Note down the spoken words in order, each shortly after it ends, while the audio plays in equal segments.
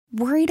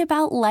Worried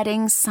about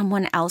letting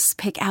someone else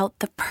pick out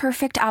the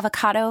perfect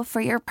avocado for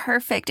your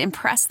perfect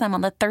impress them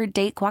on the third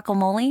date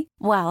guacamole?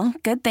 Well,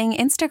 good thing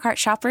Instacart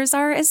shoppers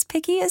are as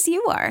picky as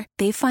you are.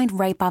 They find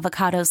ripe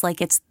avocados like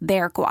it's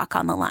their guac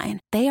on the line.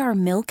 They are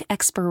milk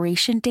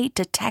expiration date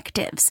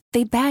detectives.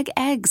 They bag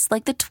eggs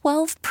like the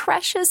 12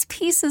 precious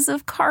pieces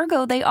of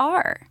cargo they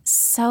are.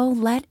 So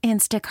let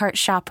Instacart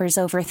shoppers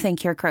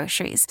overthink your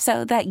groceries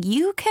so that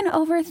you can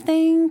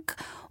overthink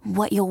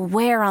what you'll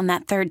wear on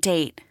that third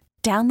date.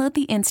 Download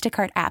the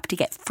Instacart app to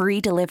get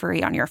free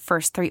delivery on your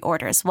first 3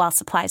 orders while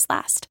supplies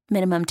last.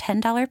 Minimum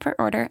 $10 per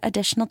order.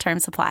 Additional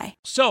terms apply.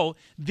 So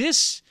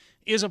this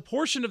is a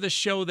portion of the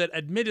show that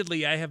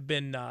admittedly I have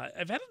been,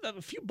 I've had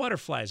a few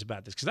butterflies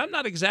about this because I'm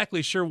not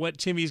exactly sure what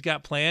Timmy's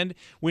got planned.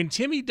 When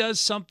Timmy does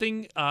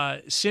something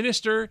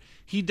sinister,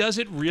 he does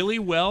it really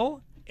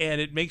well. And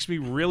it makes me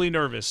really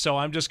nervous, so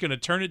I'm just going to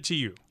turn it to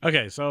you.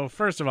 Okay, so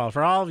first of all,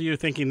 for all of you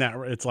thinking that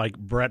it's like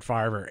Brett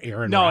Favre or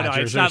Aaron Rodgers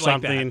or it's not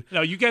something. Like that.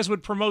 No, you guys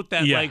would promote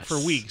that like for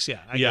weeks.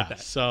 Yeah, I get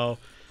that. So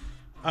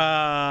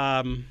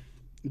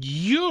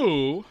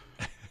you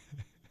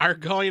are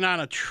going on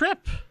a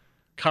trip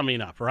coming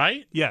up,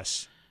 right?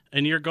 Yes.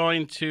 And you're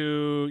going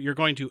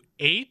to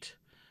 8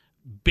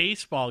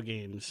 baseball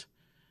games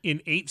in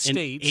 8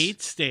 states.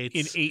 8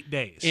 states. In 8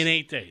 days. In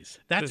 8 days.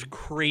 That's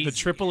crazy. The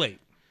 888.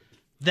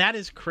 That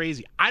is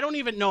crazy. I don't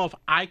even know if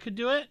I could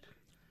do it,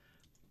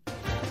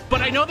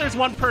 but I know there's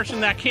one person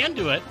that can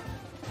do it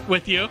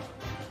with you.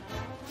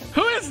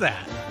 Who is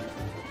that?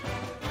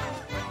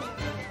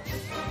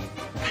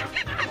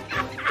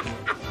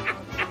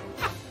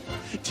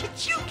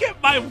 Did you get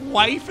my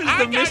wife as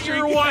the mystery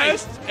your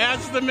guest? Wife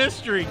as the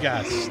mystery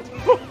guest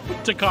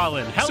to call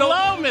in.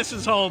 Hello,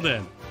 Mrs.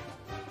 Holden.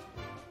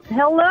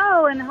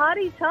 Hello and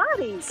hotty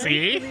toddy.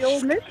 See,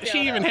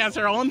 she even has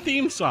her own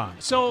theme song.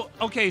 So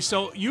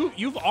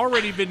you've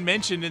already been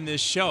mentioned in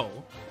this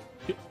show.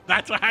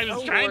 That's why I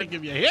was trying to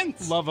give you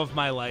hints. Love of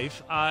my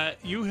life.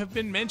 You have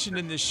been mentioned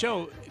in this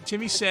show.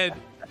 Timmy said,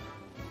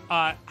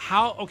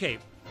 "How?" Okay,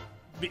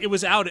 it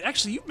was out.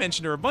 Actually, you've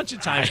mentioned her a bunch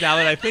of times now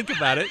that I think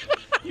about it.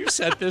 You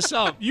set this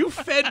up. You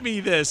fed me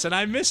this, and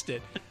I missed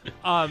it.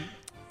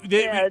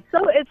 It's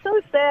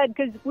so sad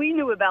because we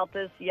knew about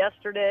this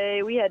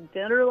yesterday. We had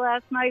dinner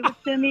last night with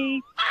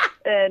Timmy,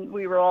 and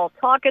we were all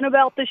talking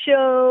about the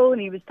show,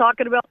 and he was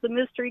talking about the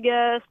mystery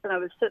guest, and I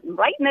was sitting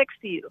right next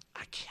to you.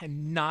 I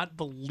cannot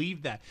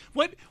believe that.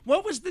 What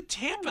was the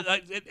Tampa?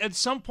 At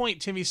some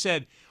point, Timmy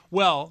said,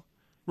 "Well,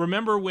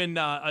 remember when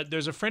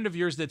there's a friend of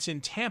yours that's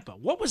in Tampa?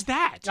 What was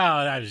that?"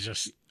 Oh, that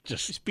was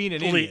just being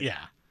an idiot.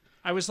 Yeah,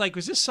 I was like,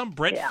 "Was this some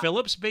Brett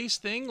Phillips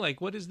based thing?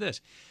 Like, what is this?"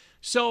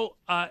 So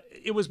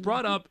it was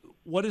brought up,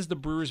 what is the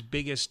Brewers'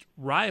 biggest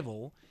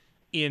rival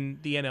in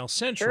the NL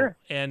Central? Sure.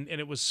 And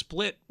it was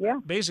split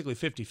basically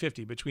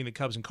 50-50 between the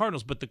Cubs and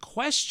Cardinals. But the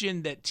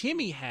question that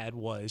Timmy had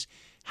was,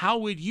 how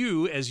would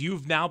you, as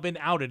you've now been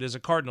outed as a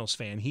Cardinals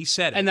fan, he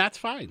said it. And that's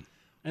fine.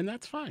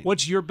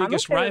 What's your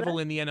biggest rival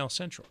in the NL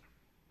Central?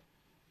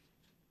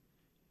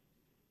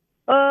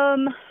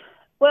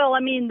 Well,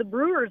 I mean, the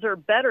Brewers are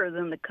better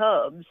than the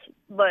Cubs,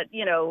 but,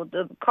 you know,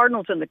 the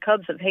Cardinals and the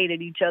Cubs have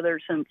hated each other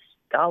since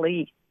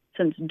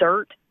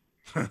dirt.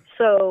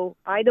 So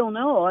I don't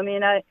know. I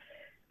mean, I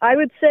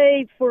would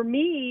say for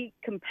me,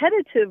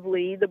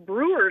 competitively, the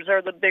Brewers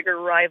are the bigger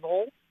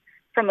rival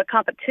from a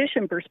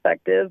competition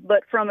perspective,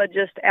 but from a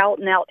just out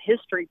and out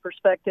history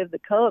perspective, the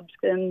Cubs.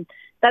 And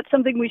that's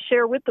something we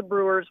share with the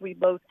Brewers. We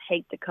both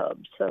hate the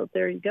Cubs. So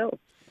there you go.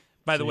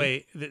 By the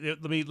way,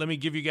 let me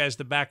give you guys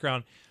the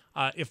background.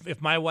 If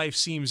my wife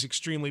seems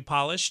extremely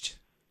polished,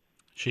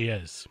 she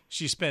is.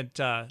 She spent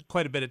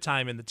quite a bit of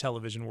time in the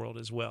television world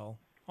as well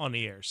on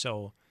the air.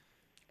 So,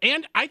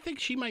 and I think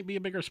she might be a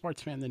bigger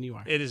sports fan than you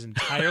are. It is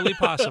entirely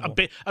possible.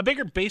 a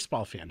bigger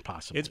baseball fan,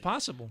 possibly. It's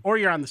possible. Or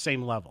you're on the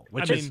same level,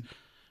 which it's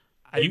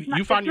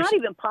not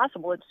even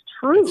possible. It's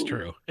true. It's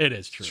true. It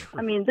is true.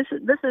 I mean, this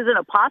isn't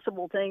a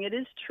possible thing. It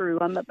is true.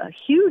 I'm a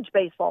huge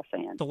baseball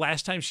fan. The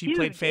last time she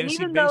played fantasy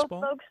even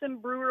baseball? Though folks in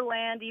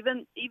Brewerland,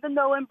 even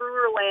though in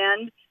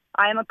Brewerland,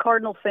 I am a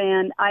Cardinal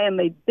fan, I am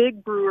a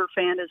big Brewer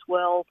fan as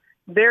well.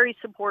 Very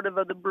supportive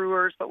of the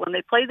Brewers, but when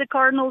they play the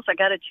Cardinals, I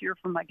got to cheer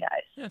for my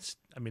guys. That's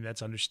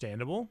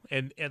understandable.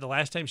 And the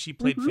last time she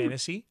played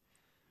fantasy,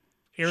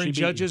 Aaron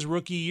Judge's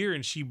rookie year,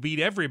 and she beat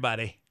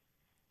everybody.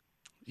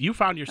 You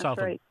found yourself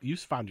a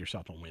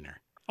winner.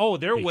 Oh,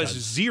 there was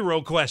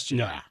zero question.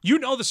 Yeah. You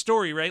know the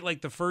story, right?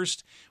 Like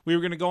we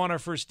were going to go on our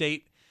first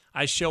date.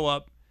 I show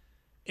up,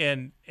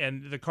 and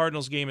the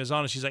Cardinals game is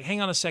on, and she's like,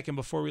 "Hang on a second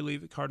before we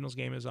leave. The Cardinals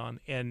game is on."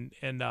 And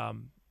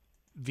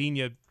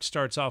Vina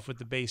starts off with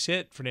the base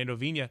hit, Fernando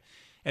Vina,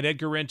 and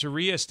Edgar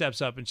Renteria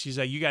steps up, and she's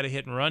like, "You got to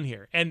hit and run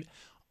here." And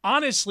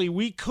honestly,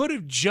 we could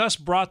have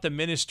just brought the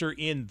minister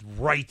in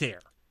right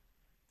there.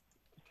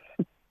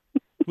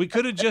 We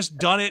could have just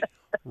done it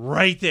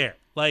right there.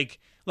 Like,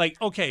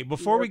 okay,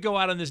 before we go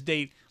out on this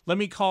date, let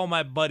me call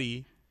my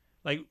buddy.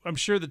 Like, I'm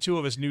sure the two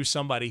of us knew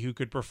somebody who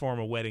could perform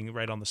a wedding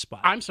right on the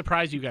spot. I'm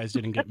surprised you guys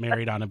didn't get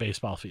married on a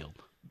baseball field.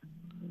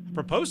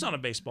 Proposed on a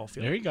baseball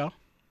field. There you go.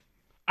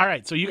 All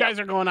right, so you guys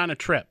are going on a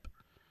trip.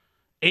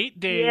 8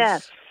 days,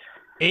 Yes.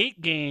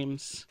 8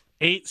 games,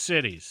 8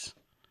 cities.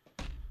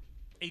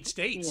 8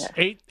 states.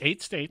 Yeah.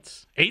 Eight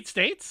states. 8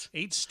 states?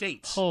 8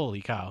 states.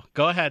 Holy cow.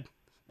 Go ahead.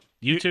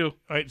 You too.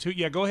 All right, so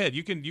yeah, go ahead.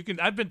 You can.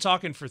 I've been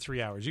talking for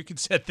 3 hours. You can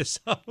set this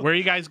up. Where are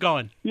you guys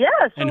going? Yeah.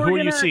 So And we're who are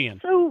you gonna- seeing?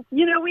 So,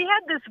 we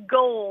had this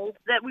goal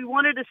that we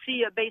wanted to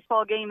see a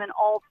baseball game in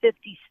all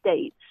 50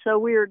 states. So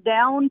we're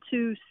down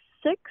to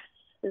 6.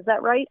 Is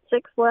that right?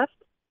 6 left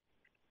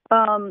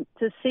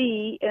to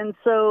see. And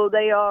so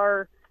they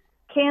are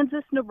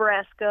Kansas,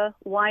 Nebraska,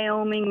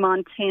 Wyoming,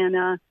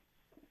 Montana,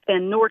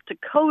 and North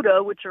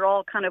Dakota, which are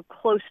all kind of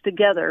close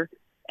together.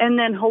 And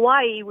then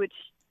Hawaii, which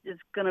is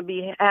going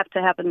to have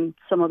to happen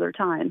some other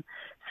time.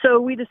 So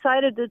we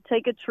decided to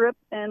take a trip,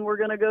 and we're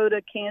going to go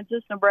to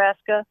Kansas,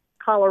 Nebraska,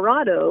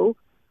 Colorado,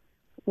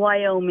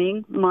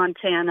 Wyoming,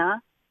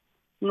 Montana,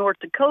 North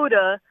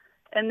Dakota,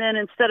 and then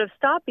instead of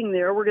stopping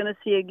there, we're going to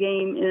see a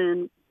game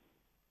in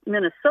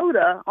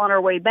Minnesota on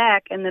our way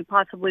back, and then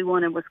possibly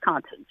one in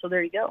Wisconsin. So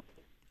there you go.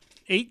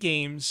 8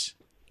 games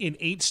in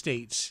 8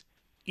 states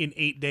in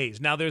 8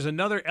 days. Now, there's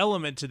another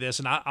element to this,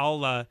 and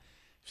I'll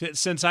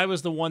since I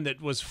was the one that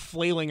was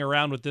flailing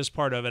around with this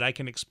part of it, I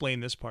can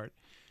explain this part.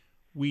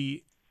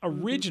 We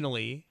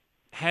originally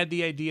had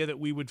the idea that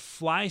we would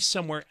fly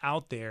somewhere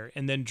out there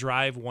and then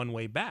drive one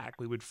way back.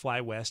 We would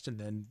fly west and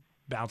then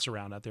bounce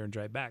around out there and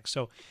drive back.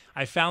 So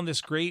I found this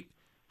great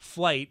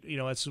flight.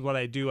 That's what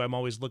I do. I'm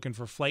always looking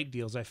for flight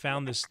deals. I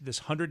found this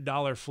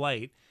 $100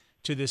 flight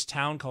to this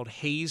town called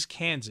Hays,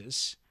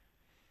 Kansas.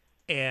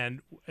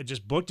 And I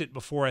just booked it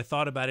before I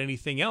thought about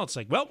anything else.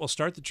 Like, well, we'll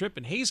start the trip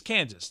in Hays,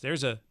 Kansas.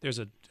 There's a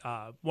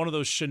one of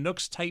those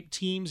Chinooks type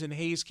teams in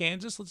Hays,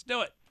 Kansas. Let's do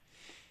it.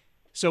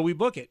 So we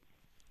book it.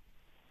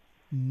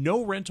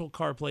 No rental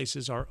car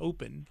places are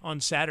open on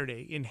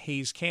Saturday in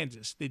Hays,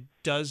 Kansas. It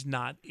does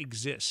not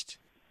exist.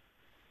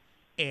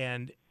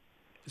 And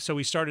so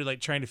we started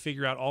trying to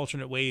figure out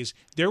alternate ways.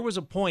 There was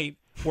a point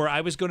where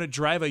I was going to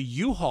drive a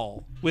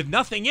U-Haul with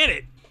nothing in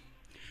it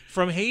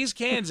from Hays,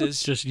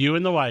 Kansas. Just you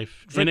and the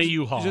wife in a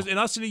U-Haul. And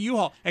us in a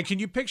U-Haul. And can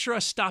you picture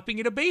us stopping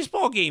at a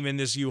baseball game in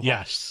this U-Haul?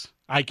 Yes,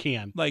 I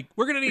can.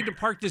 We're going to need to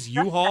park this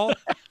U-Haul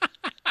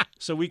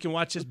so we can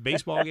watch this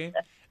baseball game.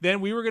 Then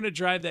we were going to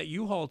drive that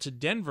U-Haul to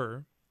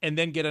Denver and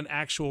then get an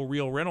actual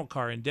real rental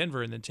car in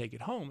Denver and then take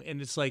it home.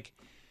 And it's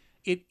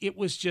it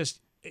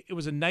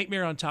was a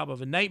nightmare on top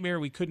of a nightmare.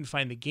 We couldn't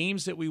find the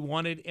games that we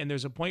wanted. And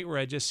there's a point where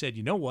I just said,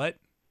 you know what?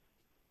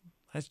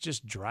 Let's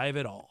just drive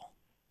it all.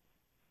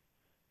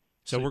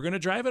 So we're going to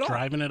drive it all.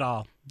 Driving it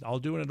all. I'll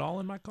doing it all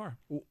in my car.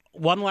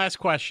 One last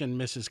question,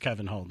 Mrs.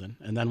 Kevin Holden,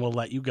 and then we'll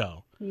let you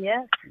go.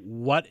 Yes.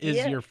 What is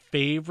Yes. your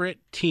favorite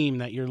team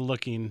that you're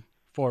looking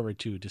forward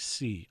to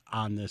see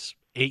on this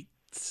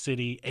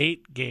 8-city,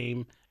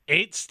 8-game,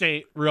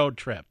 8-state road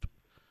trip?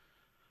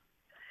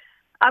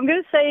 I'm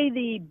going to say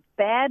the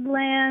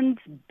Badlands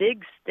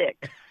Big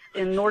Sticks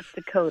in North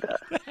Dakota.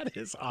 That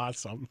is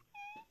awesome.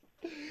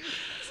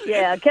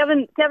 Yeah,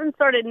 Kevin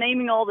started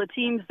naming all the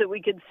teams that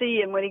we could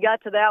see, and when he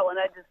got to that one,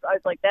 I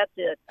was like, that's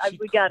it.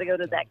 We got to go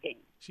to that game.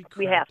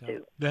 We have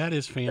to. That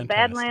is fantastic. The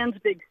Badlands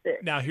Big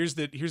Sticks. Now here's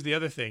the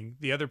other thing,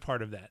 the other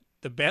part of that.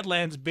 The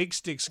Badlands Big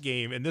Sticks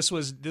game, and this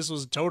was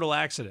a total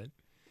accident,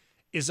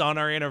 is on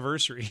our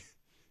anniversary.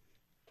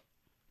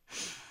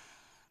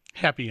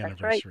 Happy That's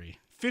anniversary.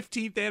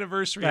 15th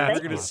anniversary. That's We're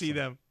going to awesome. see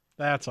them.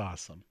 That's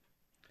awesome.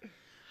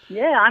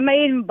 Yeah, I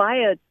may even buy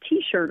a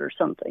T-shirt or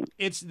something.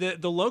 It's the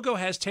logo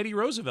has Teddy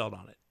Roosevelt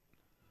on it.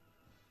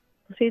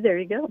 See, there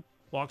you go.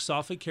 Walk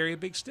softly, carry a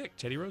big stick.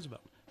 Teddy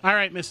Roosevelt. All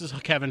right,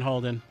 Mrs. Kevin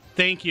Holden.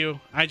 Thank you.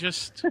 I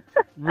just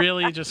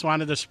really just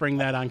wanted to spring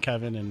that on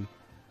Kevin and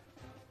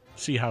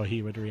see how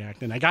he would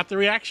react. And I got the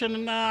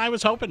reaction I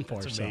was hoping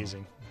for. It's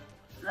amazing.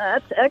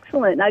 That's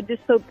excellent. I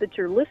just hope that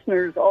your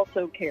listeners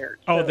also cared.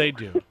 Oh, So. they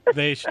do.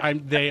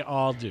 They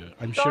all do.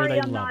 I'm sure Sorry,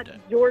 they I'm loved not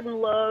it. Jordan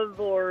Love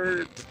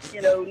or,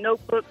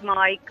 Notebook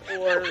Mike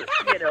or,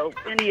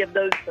 any of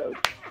those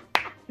folks.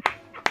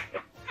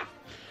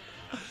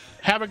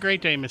 Have a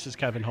great day, Mrs.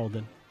 Kevin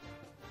Holden.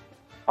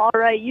 All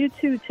right, you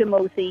too,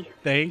 Timothy.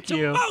 Thank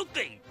you.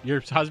 Timothy! Your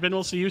husband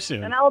will see you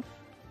soon. And I'll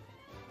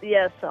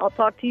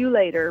talk to you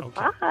later.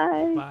 Okay.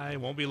 Bye. Bye.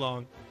 Won't be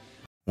long.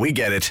 We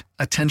get it.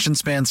 Attention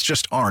spans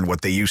just aren't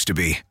what they used to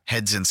be.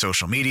 Heads in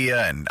social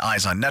media and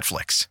eyes on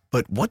Netflix.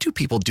 But what do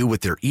people do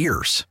with their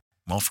ears?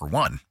 Well, for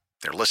one,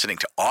 they're listening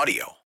to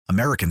audio.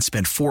 Americans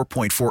spend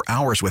 4.4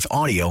 hours with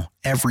audio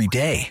every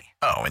day.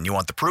 Oh, and you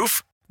want the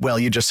proof? Well,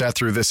 you just sat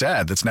through this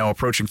ad that's now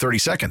approaching 30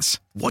 seconds.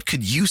 What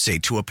could you say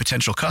to a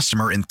potential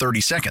customer in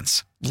 30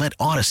 seconds? Let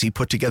Odyssey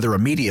put together a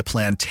media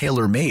plan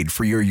tailor-made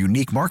for your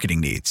unique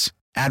marketing needs.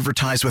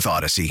 Advertise with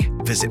Odyssey.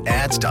 Visit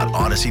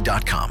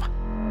ads.odyssey.com.